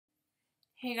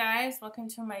Hey guys, welcome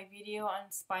to my video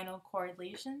on spinal cord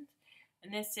lesions,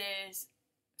 and this is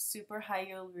super high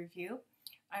yield review.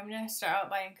 I'm going to start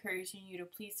out by encouraging you to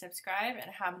please subscribe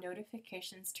and have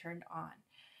notifications turned on.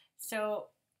 So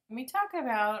let me talk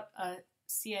about a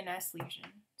CNS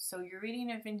lesion. So you're reading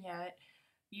a vignette,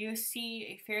 you see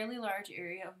a fairly large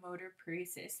area of motor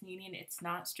paresis, meaning it's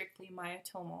not strictly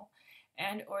myotomal,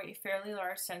 and or a fairly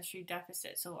large sensory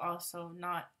deficit, so also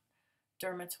not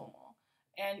dermatomal.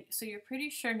 And so you're pretty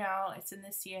sure now it's in the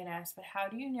CNS, but how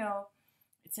do you know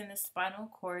it's in the spinal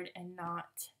cord and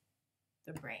not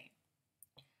the brain?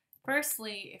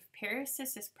 Firstly, if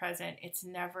paresis is present, it's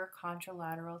never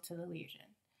contralateral to the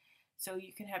lesion. So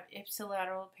you can have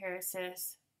ipsilateral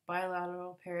paresis,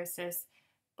 bilateral paresis,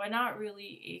 but not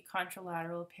really a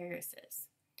contralateral paresis.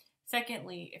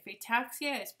 Secondly, if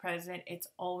ataxia is present, it's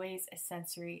always a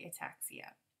sensory ataxia.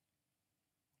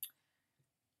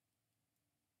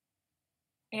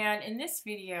 And in this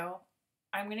video,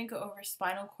 I'm going to go over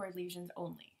spinal cord lesions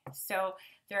only. So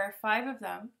there are 5 of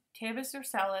them: tabes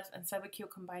dorsalis and subacute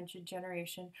combined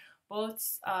degeneration.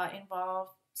 Both involve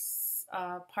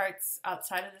parts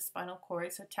outside of the spinal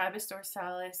cord. So tabes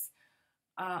dorsalis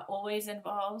always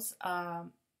involves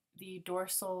the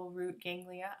dorsal root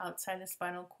ganglia outside the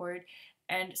spinal cord,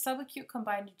 and subacute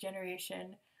combined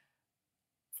degeneration,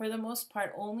 for the most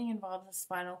part, only involves the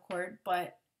spinal cord,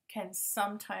 but can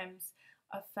sometimes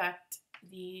affect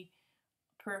the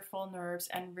peripheral nerves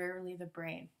and rarely the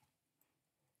brain.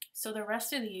 So the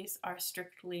rest of these are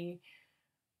strictly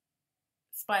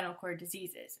spinal cord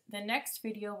diseases. The next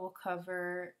video will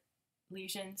cover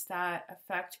lesions that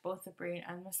affect both the brain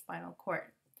and the spinal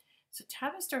cord. So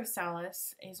tabes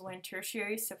dorsalis is when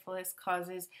tertiary syphilis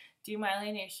causes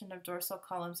demyelination of dorsal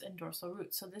columns and dorsal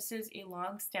roots. So this is a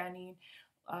long-standing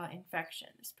infection.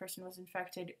 This person was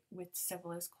infected with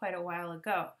syphilis quite a while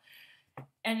ago.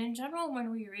 And in general,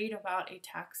 when we read about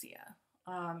ataxia,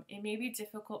 it may be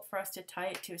difficult for us to tie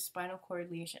it to a spinal cord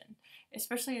lesion,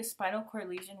 especially a spinal cord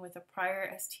lesion with a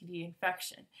prior STD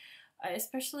infection,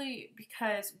 especially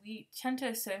because we tend to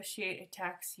associate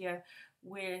ataxia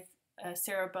with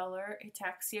cerebellar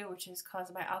ataxia, which is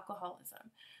caused by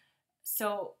alcoholism.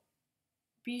 So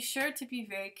be sure to be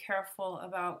very careful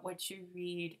about what you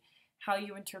read, how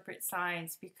you interpret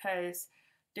signs, because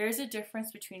there's a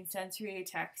difference between sensory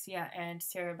ataxia and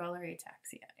cerebellar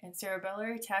ataxia. And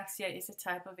cerebellar ataxia is a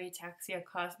type of ataxia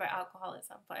caused by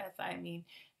alcoholism, by thiamine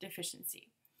deficiency.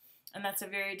 And that's a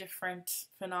very different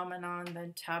phenomenon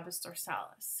than tabes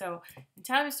dorsalis. So in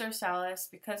tabes dorsalis,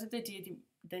 because of the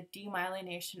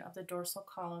demyelination of the dorsal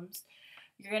columns,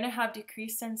 you're going to have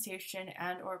decreased sensation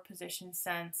and or position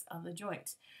sense of the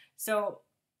joints. So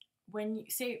when you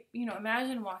say,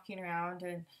 imagine walking around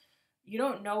and you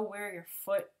don't know where your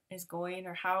foot is going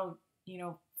or how,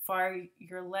 far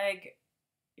your leg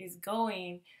is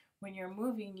going when you're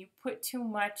moving. You put too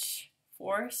much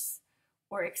force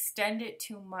or extend it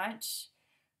too much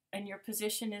and your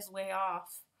position is way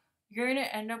off, you're going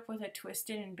to end up with a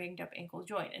twisted and banged up ankle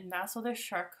joint. And that's what the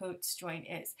Charcot's joint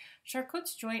is.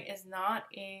 Charcot's joint is not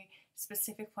a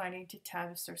specific finding to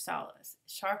tabes dorsalis.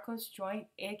 Charcot's joint,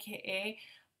 aka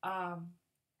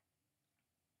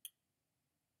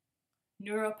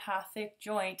neuropathic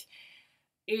joint,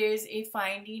 is a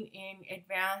finding in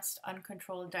advanced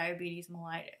uncontrolled diabetes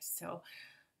mellitus. So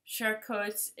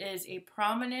Charcot's is a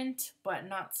prominent but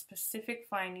not specific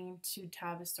finding to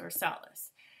tabes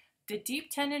dorsalis. The deep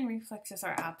tendon reflexes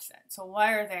are absent. So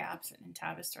why are they absent in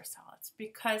tabes dorsalis?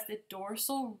 Because the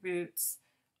dorsal roots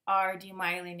are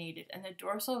demyelinated, and the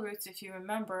dorsal roots, if you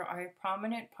remember, are a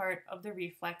prominent part of the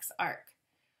reflex arc.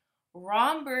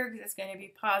 Romberg's is going to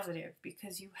be positive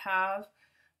because you have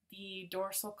the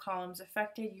dorsal columns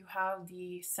affected, you have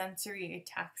the sensory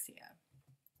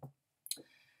ataxia.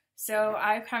 So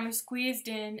I kind of squeezed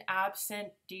in absent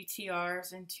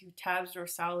DTRs into tabes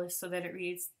dorsalis so that it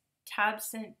reads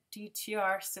tabsent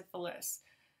DTR syphilis,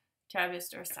 tabes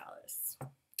dorsalis.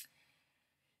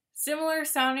 Similar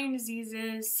sounding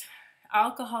diseases: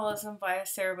 alcoholism via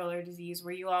cerebellar disease,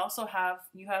 where you also have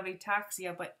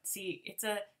ataxia, but see, it's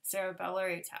a cerebellar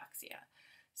ataxia.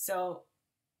 So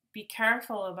be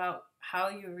careful about how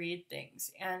you read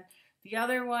things. And the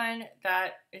other one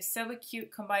that is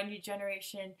subacute combined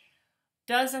degeneration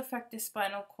does affect the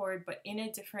spinal cord, but in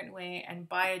a different way and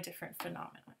by a different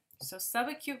phenomenon. So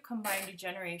subacute combined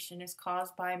degeneration is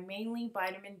caused by mainly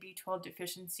vitamin B12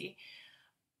 deficiency.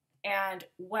 And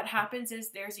what happens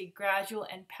is there's a gradual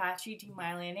and patchy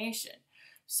demyelination.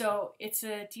 So it's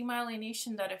a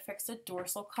demyelination that affects the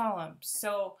dorsal column.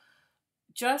 So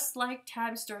just like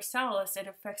tabes dorsalis, it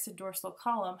affects the dorsal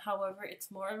column. However,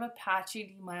 it's more of a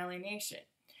patchy demyelination.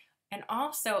 And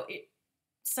also, it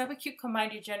subacute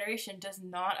combined degeneration does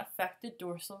not affect the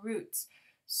dorsal roots.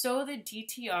 So the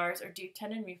DTRs, or deep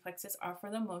tendon reflexes, are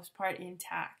for the most part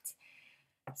intact.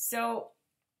 So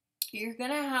you're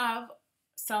going to have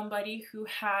somebody who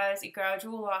has a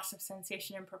gradual loss of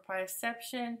sensation and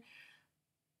proprioception,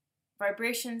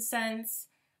 vibration sense.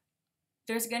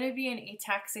 There's going to be an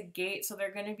ataxic gait, so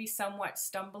they're going to be somewhat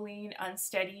stumbling,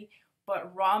 unsteady,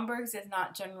 but Romberg's is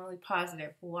not generally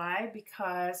positive. Why?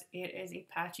 Because it is a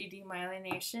patchy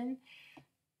demyelination,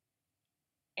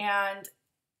 and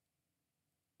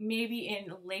maybe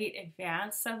in late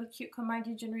advanced subacute combined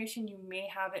degeneration, you may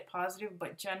have it positive,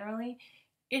 but generally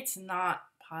it's not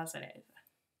positive.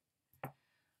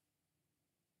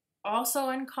 Also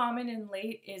uncommon in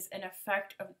late is an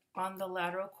effect on the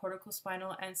lateral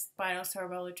corticospinal and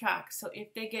spinocerebellar tract. So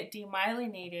if they get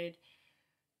demyelinated,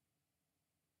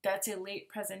 that's a late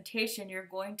presentation. You're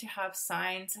going to have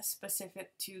signs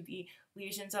specific to the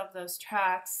lesions of those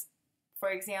tracts. For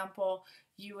example,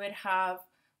 you would have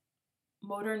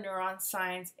motor neuron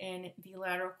signs in the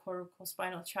lateral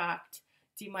corticospinal tract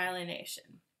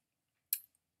demyelination.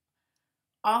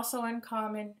 Also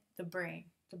uncommon, the brain.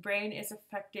 The brain is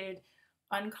affected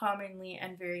uncommonly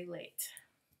and very late.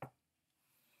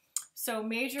 So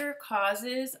major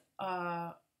causes,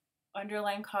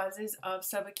 underlying causes of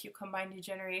subacute combined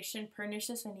degeneration,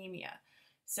 pernicious anemia.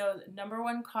 So the number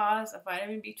one cause of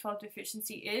vitamin B12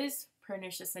 deficiency is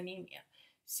pernicious anemia.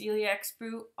 Celiac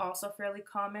sprue, also fairly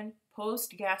common.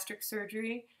 Post-gastric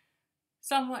surgery,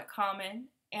 somewhat common.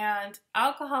 And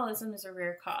alcoholism is a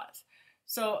rare cause.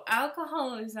 So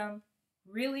alcoholism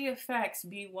really affects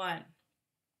B1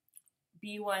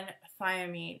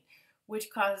 thiamine, which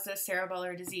causes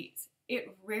cerebellar disease.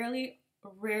 It rarely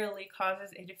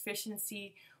causes a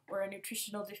deficiency or a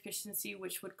nutritional deficiency,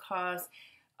 which would cause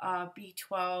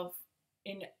B12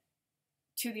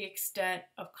 to the extent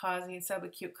of causing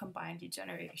subacute combined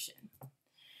degeneration.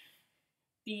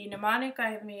 The mnemonic I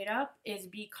have made up is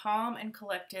be calm and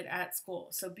collected at school.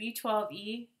 So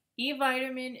B12E, E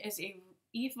vitamin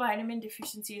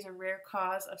deficiency is a rare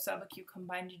cause of subacute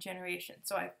combined degeneration.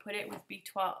 So I put it with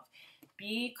B12.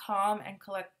 Be calm and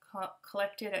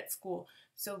collected at school.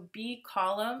 So B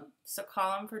column, so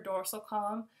column for dorsal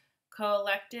column,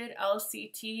 collected,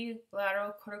 LCT,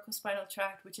 lateral corticospinal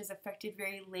tract, which is affected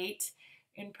very late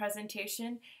in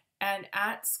presentation, and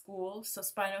at school, so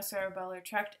spinocerebellar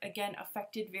tract, again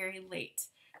affected very late,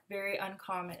 very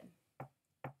uncommon.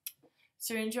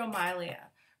 Syringomyelia,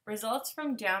 results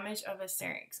from damage of a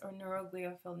syrinx or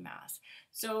neuroglial mass.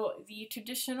 So the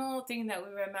traditional thing that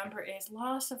we remember is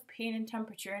loss of pain and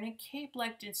temperature and a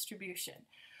cape-like distribution.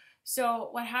 So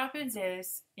what happens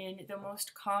is, in the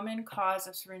most common cause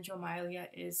of syringomyelia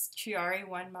is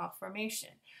Chiari-1 malformation.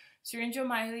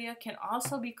 Syringomyelia can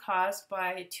also be caused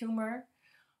by a tumor,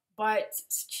 but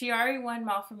Chiari-1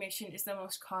 malformation is the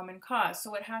most common cause.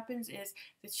 So what happens is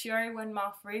the Chiari-1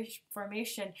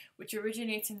 malformation, which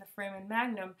originates in the foramen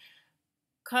magnum,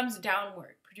 comes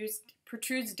downward,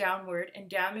 protrudes downward, and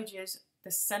damages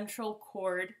the central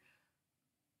cord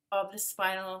of the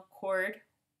spinal cord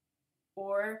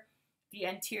or the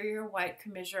anterior white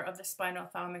commissure of the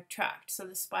spinothalamic tract. So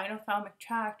the spinothalamic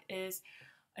tract is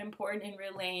important in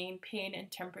relaying pain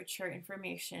and temperature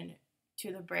information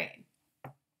to the brain.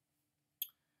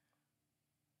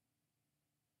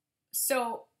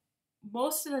 So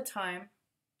most of the time,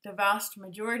 the vast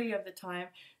majority of the time,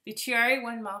 the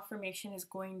Chiari-1 malformation is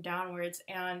going downwards,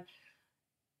 and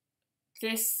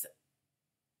this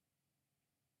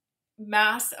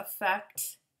mass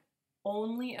effect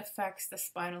only affects the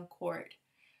spinal cord.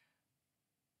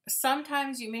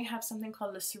 Sometimes you may have something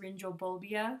called a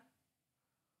syringobulbia,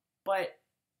 but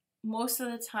most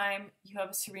of the time you have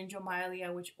a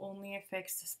syringomyelia, which only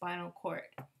affects the spinal cord.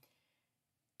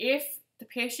 If the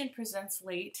patient presents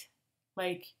late,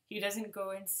 like he doesn't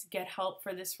go and get help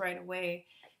for this right away,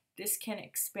 this can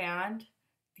expand.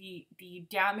 The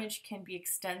damage can be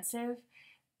extensive,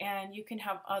 and you can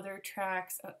have other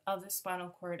tracts of the spinal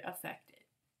cord affected,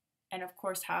 and of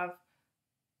course have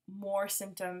more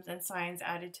symptoms and signs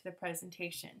added to the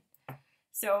presentation.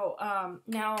 So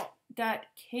now that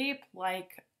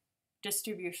cape-like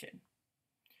distribution.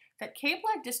 That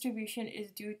cape-like distribution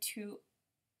is due to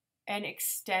an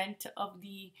extent of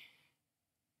the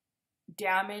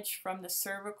damage from the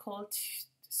cervical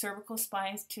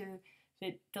spines to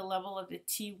the level of the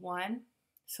T1.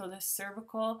 So the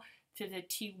cervical to the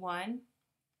T1.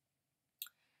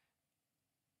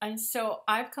 And so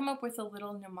I've come up with a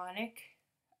little mnemonic,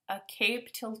 a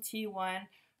cape till T1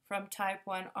 from type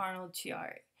 1 Arnold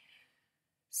Chiari.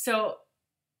 So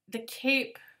the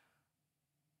cape-like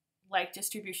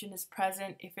distribution is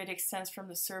present if it extends from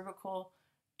the cervical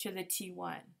to the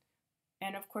T1.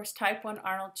 And of course, type 1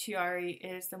 Arnold-Chiari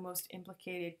is the most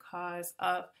implicated cause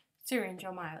of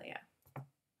Syringomyelia.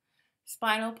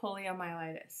 Spinal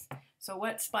poliomyelitis. So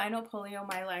what spinal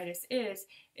poliomyelitis is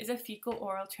a fecal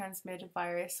oral transmitted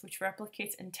virus which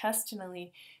replicates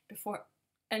intestinally before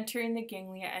entering the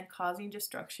ganglia and causing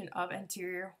destruction of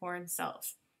anterior horn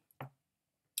cells.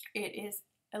 It is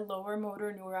a lower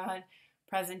motor neuron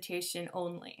presentation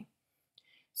only.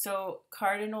 So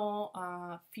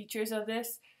cardinal features of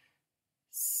this: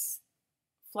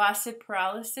 flaccid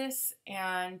paralysis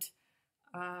and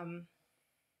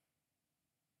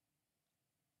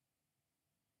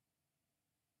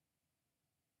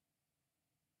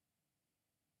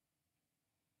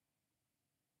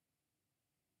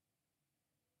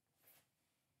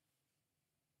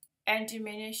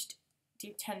diminished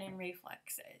deep tendon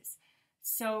reflexes.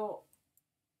 So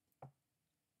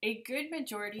a good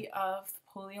majority of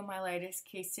poliomyelitis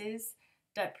cases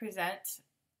that present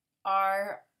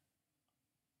are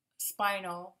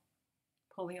spinal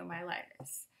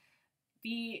poliomyelitis.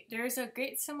 There's a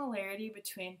great similarity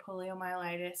between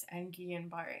poliomyelitis and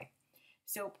Guillain-Barré.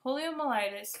 So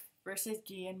poliomyelitis versus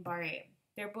Guillain-Barré,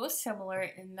 they're both similar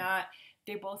in that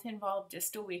they both involve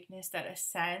distal weakness that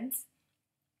ascends.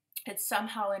 It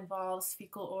somehow involves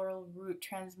fecal oral route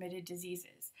transmitted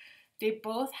diseases. They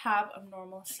both have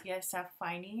abnormal CSF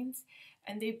findings,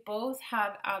 and they both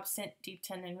have absent deep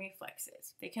tendon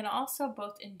reflexes. They can also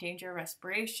both endanger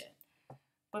respiration.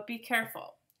 But be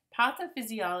careful.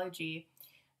 Pathophysiology: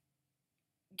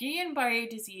 Guillain-Barré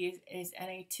disease is an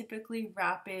atypically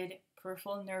rapid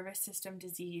peripheral nervous system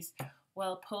disease,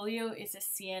 while polio is a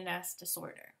CNS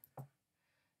disorder.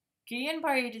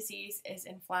 Guillain-Barré disease is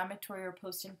inflammatory or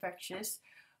post-infectious,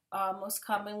 most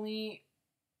commonly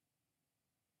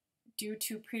due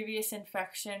to previous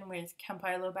infection with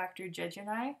Campylobacter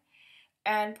jejuni,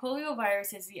 and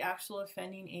poliovirus is the actual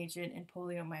offending agent in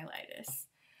poliomyelitis.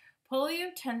 Polio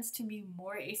tends to be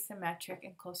more asymmetric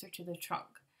and closer to the trunk.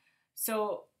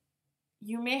 So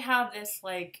you may have this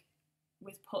like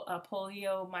with a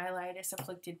poliomyelitis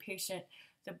afflicted patient,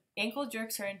 the ankle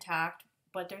jerks are intact,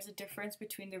 but there's a difference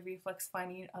between the reflex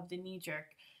finding of the knee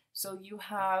jerk. So you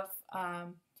have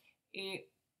a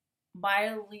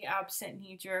mildly absent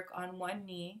knee jerk on one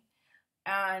knee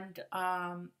and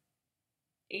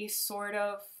a sort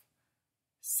of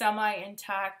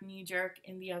semi-intact knee jerk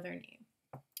in the other knee.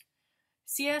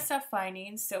 CSF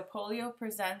findings: so polio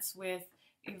presents with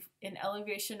an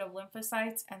elevation of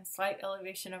lymphocytes and slight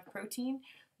elevation of protein,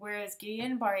 whereas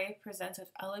Guillain-Barré presents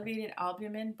with elevated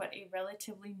albumin but a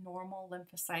relatively normal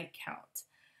lymphocyte count.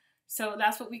 So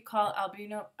that's what we call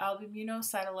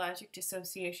albuminocytologic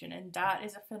dissociation, and that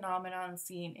is a phenomenon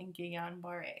seen in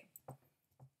Guillain-Barré.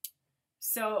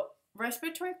 So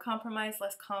respiratory compromise,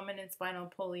 less common in spinal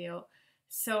polio.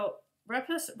 So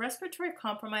respiratory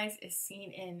compromise is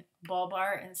seen in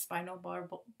bulbar and spinal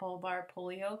bulbar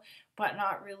polio, but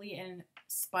not really in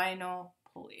spinal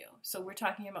polio. So we're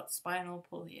talking about spinal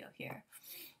polio here.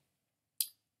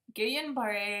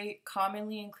 Guillain-Barré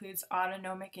commonly includes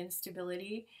autonomic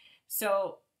instability.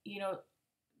 So,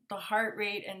 the heart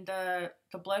rate and the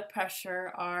blood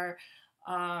pressure are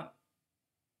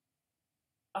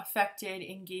affected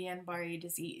in Guillain-Barré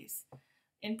disease.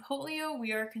 In polio,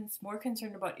 we are more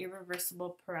concerned about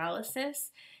irreversible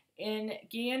paralysis. In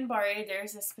Guillain-Barré,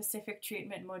 there's a specific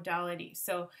treatment modality.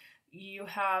 So you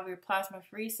have your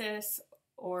plasmapheresis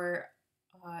or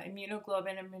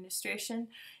immunoglobulin administration.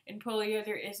 In polio,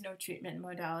 there is no treatment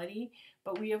modality,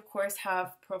 but we, of course,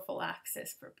 have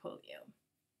prophylaxis for polio.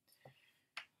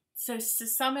 So to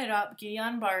sum it up,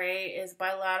 Guillain-Barré is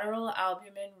bilateral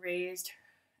albumin raised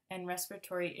and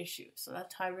respiratory issues. So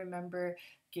that's how I remember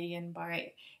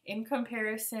Guillain-Barré in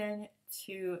comparison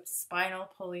to spinal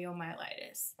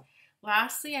poliomyelitis.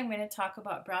 Lastly, I'm going to talk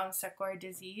about Brown-Sequard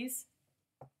disease.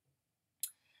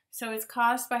 So it's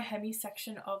caused by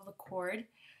hemisection of the cord,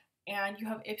 and you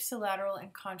have ipsilateral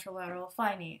and contralateral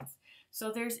findings. So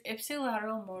there's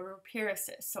ipsilateral motor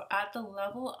paresis. So at the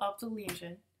level of the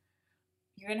lesion,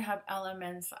 you're going to have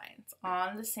LMN signs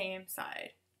on the same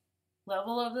side.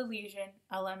 Level of the lesion,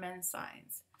 LMN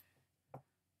signs.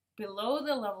 Below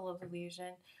the level of the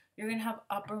lesion, you're going to have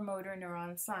upper motor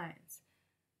neuron signs.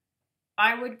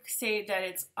 I would say that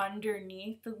it's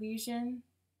underneath the lesion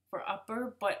for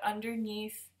upper, but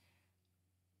underneath,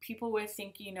 people would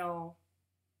think,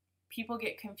 people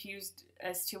get confused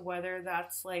as to whether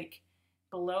that's like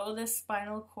below the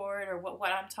spinal cord or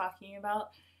what I'm talking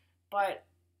about. But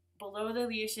below the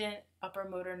lesion, upper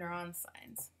motor neuron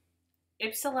signs.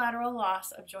 Ipsilateral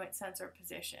loss of joint sensor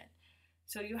position.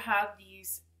 So you have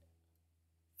these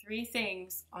three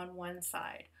things on one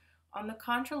side. On the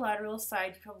contralateral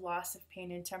side, you have loss of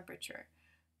pain and temperature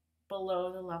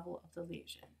below the level of the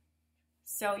lesion.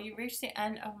 So you reached the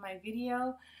end of my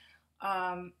video.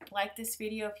 Like this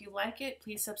video if you like it.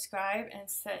 Please subscribe and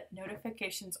set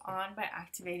notifications on by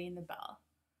activating the bell.